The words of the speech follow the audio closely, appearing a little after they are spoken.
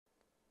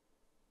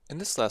In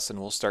this lesson,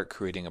 we'll start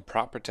creating a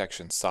prop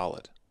protection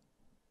solid.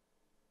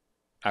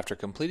 After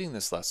completing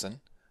this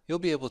lesson, you'll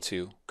be able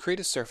to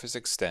create a surface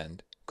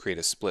extend, create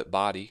a split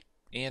body,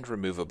 and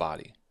remove a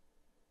body.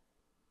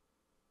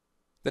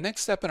 The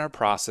next step in our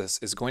process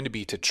is going to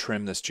be to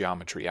trim this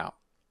geometry out.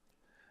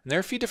 And there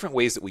are a few different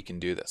ways that we can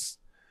do this.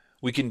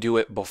 We can do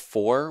it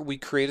before we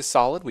create a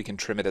solid, we can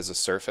trim it as a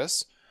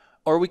surface,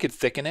 or we could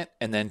thicken it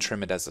and then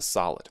trim it as a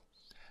solid.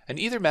 And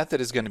either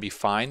method is going to be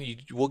fine.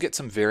 We'll get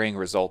some varying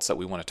results that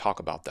we want to talk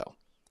about though.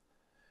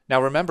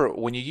 Now remember,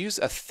 when you use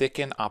a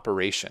thicken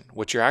operation,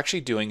 what you're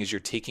actually doing is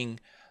you're taking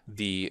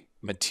the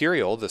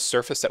material, the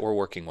surface that we're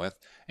working with,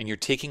 and you're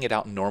taking it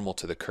out normal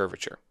to the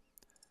curvature.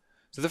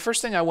 So the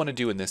first thing I want to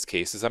do in this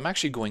case is I'm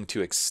actually going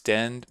to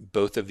extend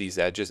both of these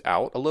edges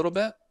out a little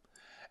bit.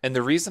 And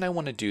the reason I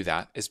want to do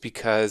that is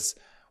because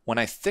when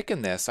I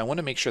thicken this, I want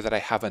to make sure that I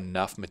have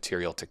enough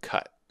material to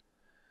cut.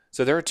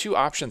 So there are two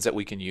options that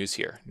we can use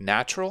here,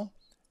 natural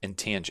and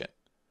tangent.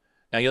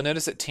 Now you'll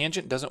notice that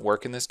tangent doesn't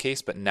work in this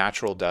case, but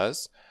natural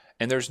does.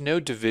 And there's no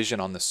division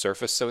on the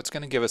surface, so it's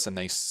going to give us a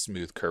nice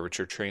smooth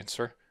curvature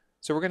transfer.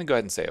 So we're going to go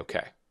ahead and say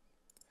OK.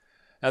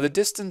 Now the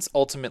distance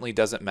ultimately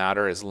doesn't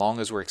matter as long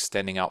as we're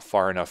extending out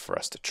far enough for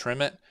us to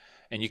trim it.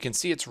 And you can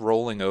see it's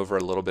rolling over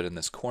a little bit in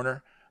this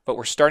corner, but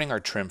we're starting our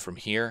trim from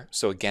here.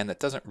 So again, that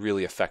doesn't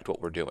really affect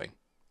what we're doing.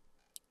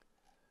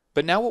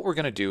 But now what we're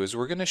going to do is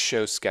we're going to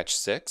show sketch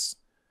 6.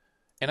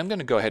 And I'm going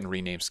to go ahead and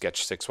rename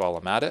sketch 6 while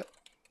I'm at it.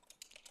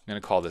 I'm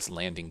going to call this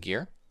landing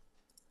gear.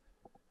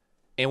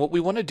 And what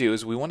we want to do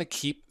is we want to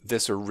keep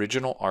this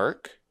original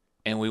arc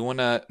and we want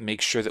to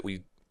make sure that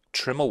we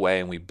trim away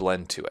and we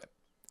blend to it.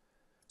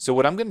 So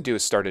what I'm going to do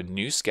is start a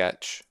new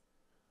sketch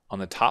on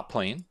the top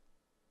plane.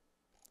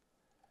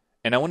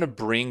 And I want to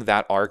bring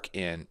that arc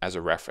in as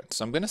a reference.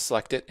 So I'm going to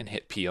select it and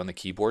hit P on the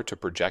keyboard to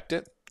project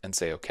it and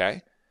say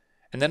OK.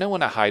 And then I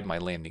want to hide my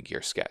landing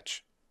gear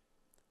sketch.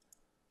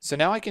 So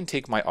now I can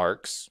take my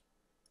arcs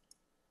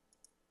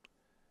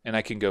and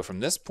I can go from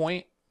this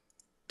point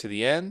to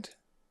the end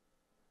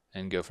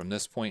and go from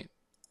this point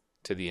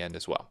to the end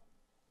as well.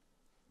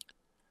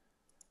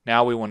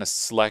 Now we want to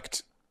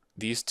select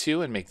these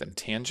two and make them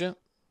tangent.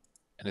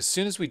 And as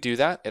soon as we do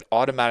that, it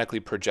automatically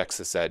projects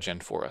this edge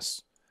in for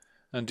us.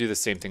 And do the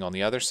same thing on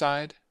the other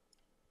side.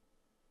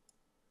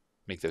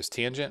 Make those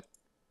tangent.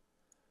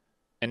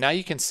 And now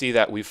you can see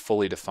that we've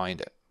fully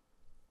defined it.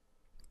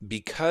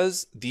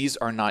 Because these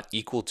are not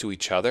equal to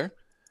each other,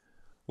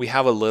 we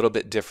have a little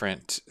bit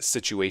different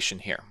situation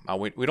here.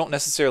 We don't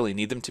necessarily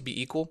need them to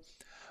be equal,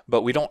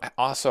 but we don't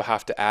also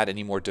have to add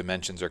any more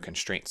dimensions or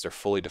constraints. They're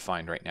fully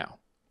defined right now.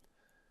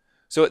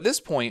 So at this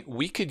point,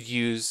 we could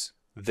use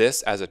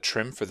this as a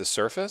trim for the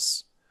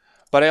surface,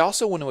 but I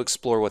also want to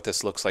explore what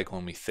this looks like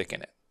when we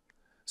thicken it.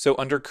 So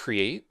under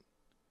Create,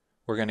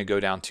 we're going to go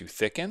down to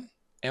Thicken,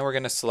 and we're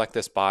going to select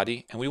this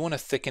body, and we want to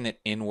thicken it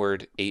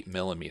inward 8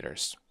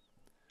 millimeters.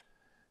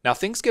 Now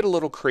things get a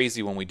little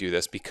crazy when we do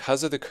this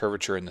because of the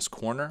curvature in this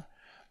corner,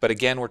 but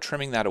again, we're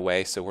trimming that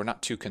away, so we're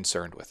not too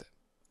concerned with it.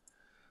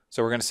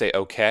 So we're going to say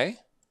OK,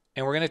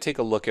 and we're going to take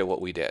a look at what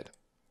we did.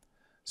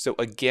 So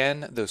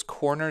again, those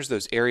corners,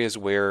 those areas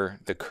where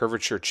the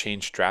curvature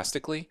changed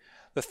drastically,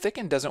 the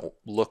thicken doesn't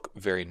look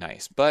very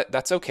nice, but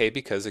that's okay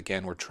because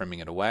again, we're trimming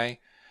it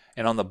away.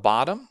 And on the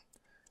bottom,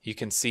 you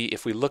can see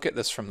if we look at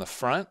this from the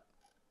front,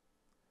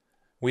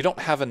 we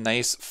don't have a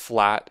nice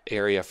flat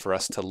area for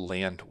us to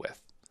land with.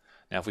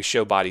 Now if we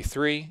show body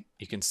 3,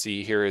 you can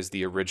see here is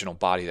the original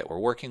body that we're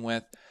working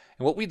with.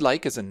 And what we'd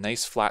like is a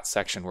nice flat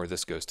section where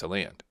this goes to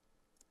land.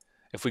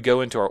 If we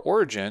go into our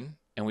origin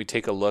and we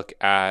take a look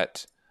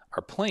at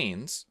our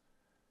planes,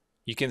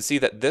 you can see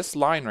that this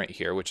line right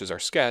here, which is our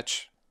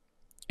sketch,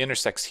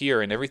 intersects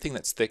here and everything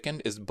that's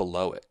thickened is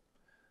below it.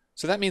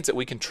 So that means that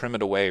we can trim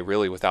it away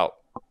really without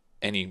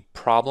any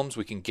problems.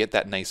 We can get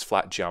that nice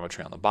flat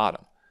geometry on the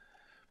bottom.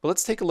 But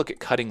let's take a look at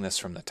cutting this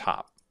from the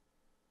top.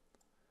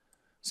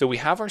 So we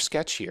have our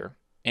sketch here,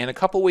 and a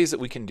couple ways that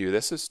we can do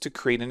this is to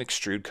create an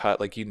extrude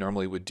cut like you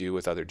normally would do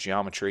with other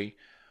geometry,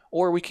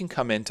 or we can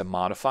come in to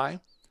modify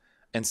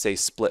and say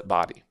split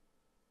body.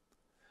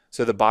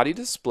 So the body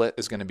to split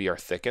is going to be our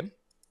thicken,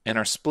 and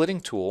our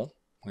splitting tool,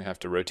 we have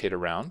to rotate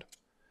around,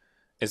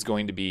 is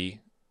going to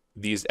be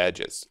these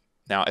edges.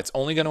 Now it's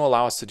only going to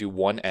allow us to do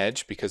one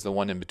edge because the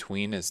one in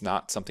between is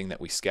not something that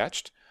we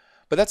sketched,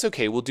 but that's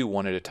okay, we'll do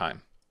one at a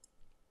time.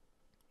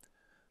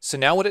 So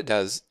now what it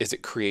does is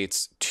it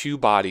creates two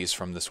bodies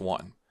from this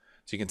one.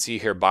 So you can see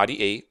here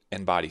body 8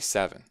 and body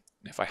 7.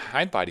 If I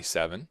hide body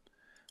 7,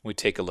 we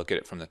take a look at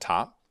it from the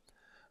top.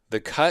 The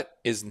cut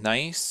is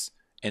nice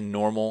and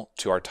normal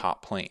to our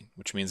top plane,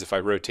 which means if I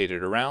rotate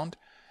it around,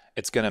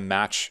 it's going to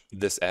match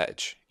this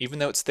edge. Even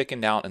though it's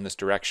thickened out in this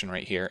direction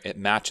right here, it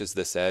matches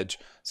this edge.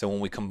 So when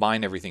we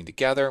combine everything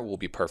together, we'll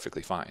be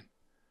perfectly fine.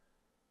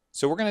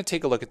 So we're going to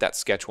take a look at that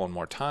sketch one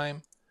more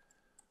time.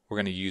 We're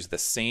going to use the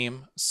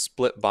same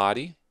split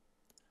body.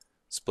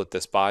 Split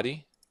this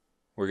body.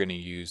 We're going to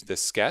use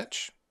this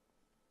sketch.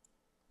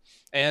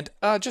 And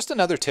just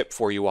another tip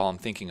for you while I'm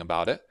thinking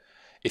about it.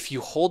 If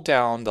you hold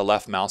down the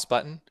left mouse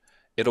button,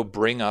 it'll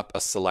bring up a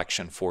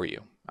selection for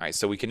you. All right,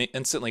 so we can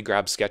instantly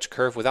grab sketch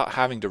curve without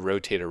having to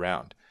rotate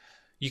around.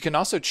 You can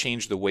also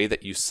change the way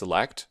that you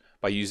select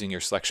by using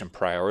your selection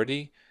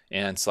priority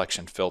and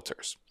selection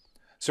filters.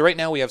 So right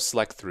now we have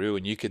select through,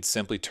 and you could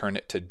simply turn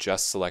it to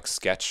just select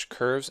sketch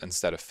curves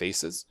instead of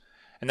faces,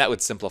 and that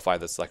would simplify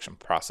the selection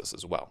process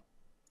as well.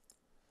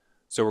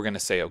 So we're going to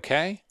say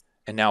OK,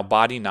 and now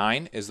body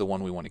 9 is the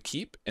one we want to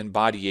keep, and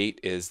body 8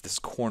 is this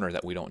corner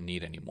that we don't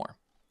need anymore.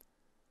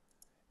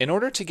 In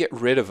order to get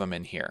rid of them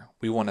in here,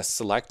 we want to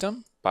select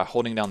them by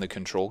holding down the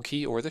Control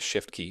key or the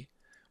Shift key.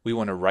 We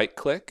want to right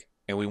click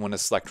and we want to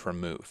select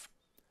Remove.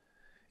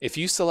 If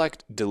you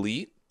select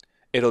Delete,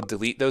 it'll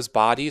delete those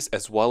bodies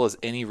as well as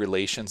any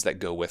relations that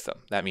go with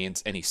them. That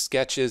means any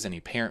sketches, any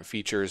parent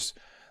features,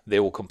 they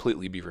will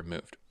completely be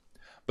removed.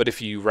 But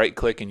if you right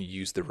click and you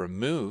use the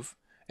Remove,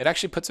 it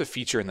actually puts a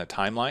feature in the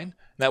timeline.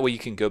 And that way you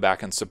can go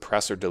back and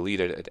suppress or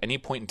delete it at any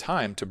point in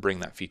time to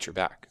bring that feature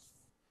back.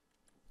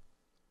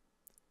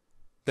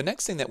 The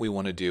next thing that we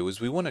want to do is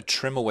we want to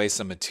trim away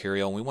some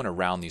material, and we want to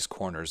round these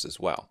corners as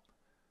well.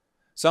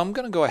 So I'm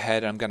going to go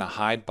ahead and I'm going to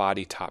hide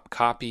body top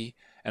copy,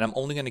 and I'm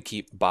only going to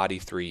keep body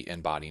 3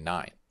 and body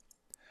 9.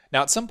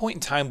 Now at some point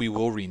in time we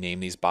will rename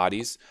these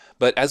bodies,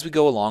 but as we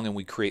go along and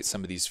we create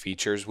some of these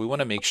features, we want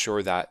to make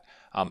sure that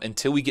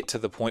until we get to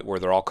the point where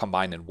they're all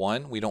combined in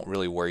one, we don't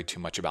really worry too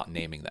much about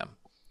naming them.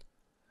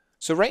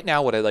 So right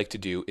now what I'd like to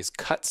do is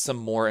cut some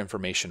more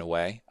information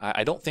away.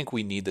 I don't think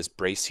we need this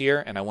brace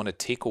here, and I want to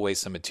take away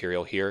some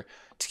material here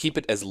to keep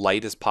it as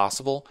light as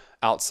possible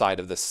outside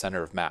of the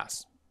center of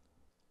mass.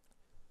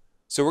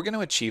 So we're going to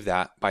achieve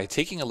that by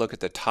taking a look at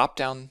the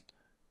top-down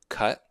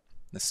cut,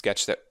 the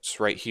sketch that's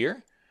right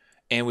here,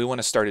 and we want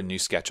to start a new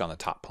sketch on the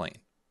top plane.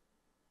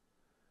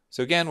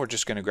 So again, we're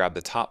just going to grab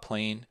the top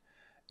plane,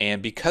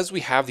 and because we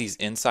have these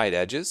inside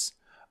edges,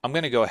 I'm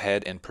going to go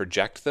ahead and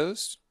project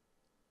those.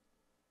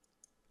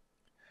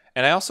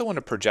 And I also want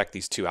to project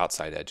these two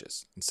outside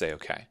edges and say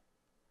OK.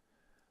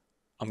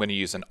 I'm going to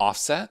use an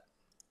offset.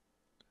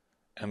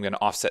 I'm going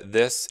to offset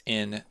this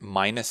in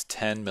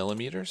 -10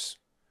 millimeters.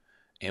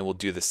 And we'll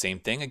do the same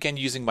thing. Again,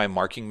 using my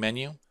marking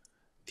menu,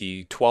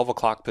 the 12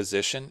 o'clock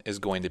position is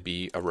going to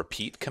be a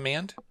repeat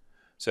command.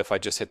 So if I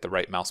just hit the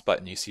right mouse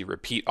button, you see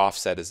repeat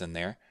offset is in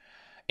there.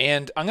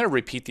 And I'm going to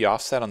repeat the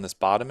offset on this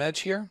bottom edge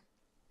here.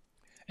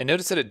 And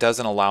notice that it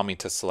doesn't allow me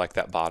to select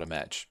that bottom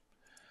edge.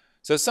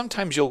 So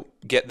sometimes you'll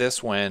get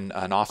this when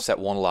an offset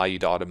won't allow you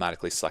to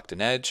automatically select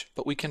an edge,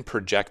 but we can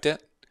project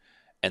it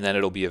and then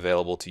it'll be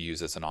available to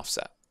use as an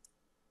offset.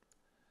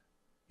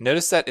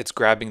 Notice that it's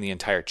grabbing the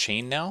entire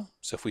chain now.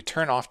 So if we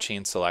turn off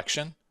chain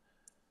selection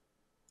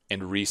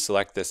and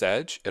reselect this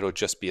edge, it'll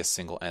just be a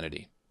single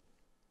entity.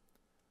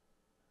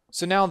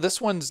 So now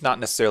this one's not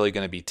necessarily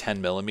going to be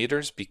 10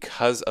 millimeters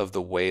because of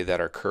the way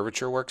that our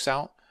curvature works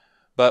out,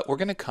 but we're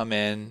going to come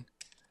in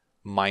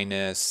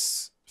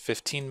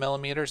 -15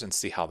 millimeters and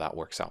see how that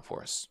works out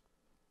for us.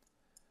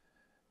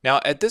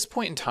 Now at this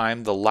point in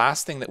time, the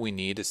last thing that we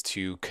need is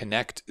to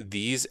connect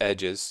these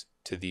edges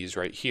to these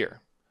right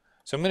here.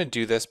 So I'm going to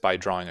do this by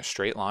drawing a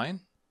straight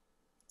line.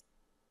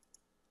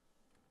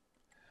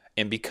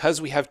 And because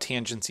we have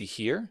tangency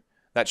here,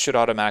 that should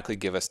automatically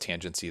give us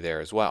tangency there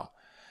as well.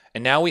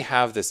 And now we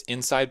have this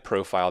inside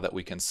profile that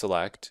we can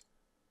select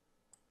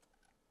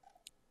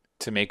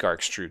to make our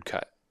extrude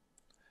cut.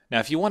 Now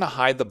if you want to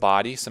hide the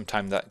body,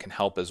 sometimes that can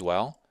help as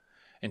well.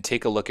 And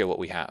take a look at what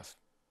we have.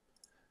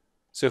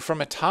 So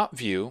from a top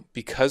view,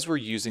 because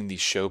we're using the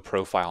show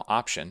profile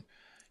option,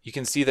 you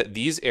can see that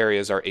these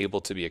areas are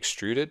able to be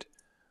extruded,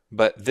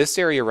 but this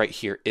area right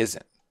here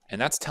isn't. And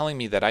that's telling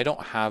me that I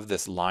don't have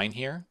this line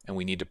here and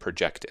we need to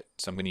project it.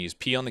 So I'm going to use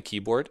P on the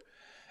keyboard,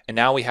 and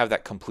now we have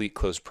that complete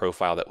closed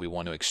profile that we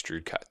want to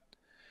extrude cut.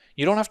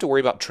 You don't have to worry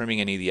about trimming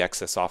any of the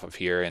excess off of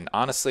here, and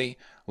honestly,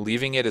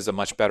 leaving it is a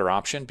much better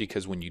option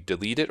because when you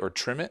delete it or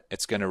trim it,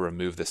 it's going to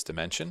remove this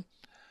dimension.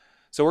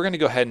 So we're going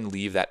to go ahead and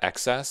leave that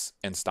excess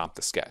and stop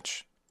the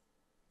sketch.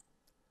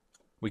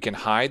 We can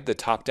hide the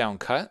top-down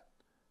cut.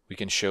 We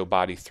can show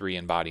body 3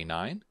 and body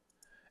 9.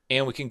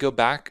 And we can go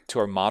back to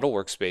our model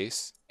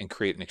workspace and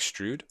create an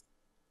extrude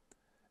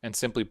and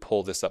simply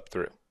pull this up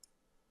through.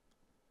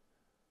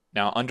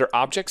 Now under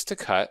objects to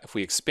cut, if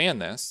we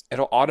expand this,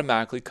 it'll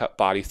automatically cut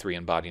body 3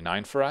 and body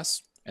 9 for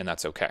us, and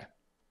that's okay.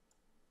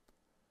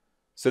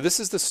 So this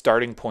is the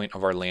starting point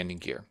of our landing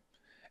gear.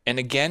 And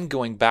again,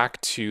 going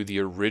back to the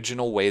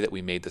original way that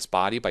we made this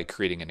body by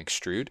creating an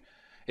extrude,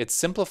 it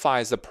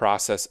simplifies the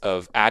process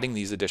of adding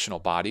these additional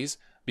bodies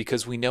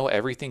because we know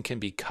everything can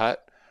be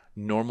cut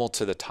normal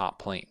to the top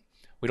plane.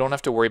 We don't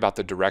have to worry about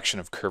the direction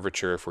of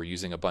curvature if we're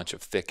using a bunch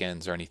of thick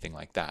ends or anything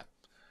like that.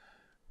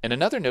 And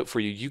another note for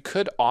you, you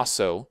could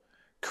also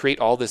create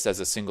all this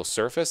as a single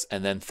surface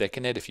and then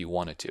thicken it if you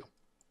wanted to.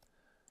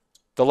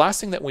 The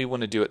last thing that we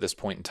want to do at this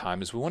point in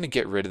time is we want to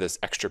get rid of this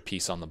extra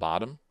piece on the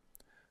bottom.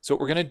 So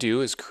what we're going to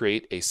do is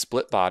create a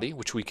split body,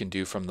 which we can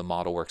do from the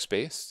model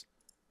workspace.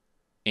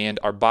 And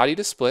our body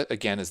to split,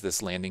 again, is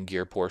this landing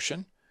gear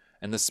portion.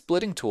 And the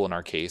splitting tool in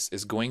our case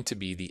is going to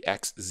be the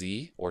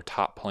XZ or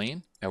top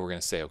plane. And we're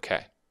going to say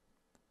OK.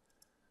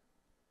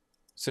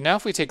 So now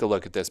if we take a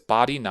look at this,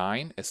 body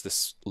 9 is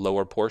this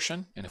lower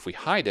portion, and if we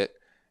hide it,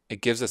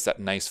 it gives us that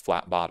nice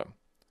flat bottom.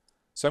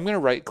 So I'm going to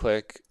right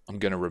click, I'm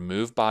going to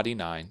remove body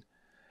 9,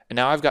 and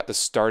now I've got the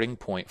starting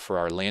point for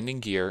our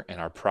landing gear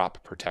and our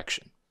prop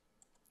protection.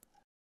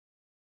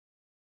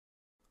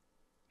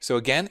 So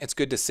again, it's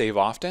good to save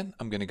often.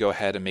 I'm going to go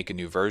ahead and make a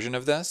new version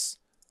of this,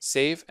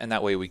 save, and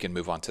that way we can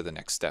move on to the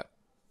next step.